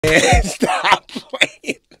man. Stop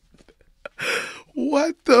playing.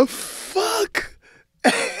 What the fuck?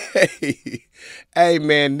 Hey,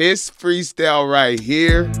 man, this freestyle right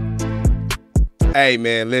here. Hey,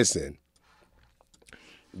 man, listen.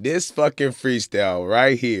 This fucking freestyle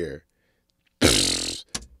right here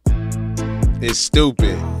is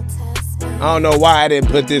stupid. I don't know why I didn't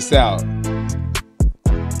put this out.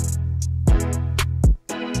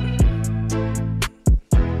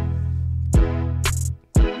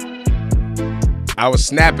 I was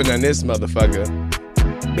snapping on this motherfucker.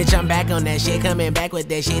 Bitch, I'm back on that shit, coming back with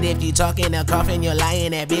that shit. If you talking or coughing, you're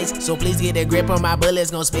lying, that bitch. So please get a grip on my bullets,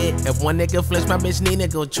 gon' spit. If one nigga flinch, my bitch Nina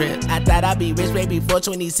gon' trip. I thought I'd be rich, baby,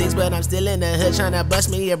 426, but I'm still in the hood tryna bust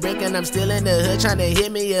me a brick, and I'm still in the hood tryna hit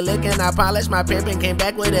me a lick, and I polished my pimp and came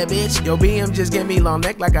back with a bitch. Yo, BM just give me long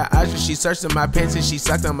neck like a ostrich. She searched in my pants and she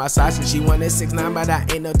sucked on my sausage. She wanted 6'9", but I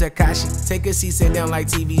ain't no Takashi. Take a seat, sit down like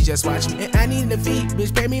TV, just watch me. And I need the feet,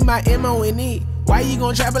 bitch, pay me my MONE. Why you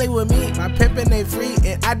gon' try play with me? My pimpin' ain't free,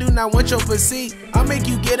 and I do not want your pussy. I'll make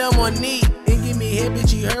you get on one knee and give me hit,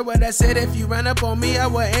 bitch. You heard what I said. If you run up on me, I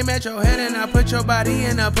will aim at your head and I put your body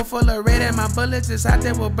in a pool full of red. And my bullets is hot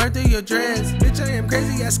that will burn through your dreads. Bitch, I am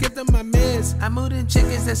crazy. I skipped on my meds. I moved in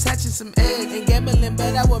chickens that's hatching some eggs. Ain't gambling,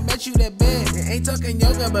 but I will bet you that bed. And ain't talking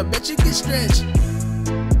yoga, but bet you can stretch.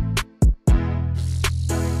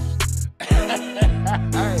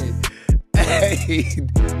 Hey,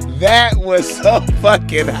 that was so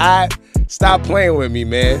fucking hot. Stop playing with me,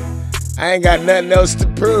 man. I ain't got nothing else to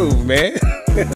prove, man.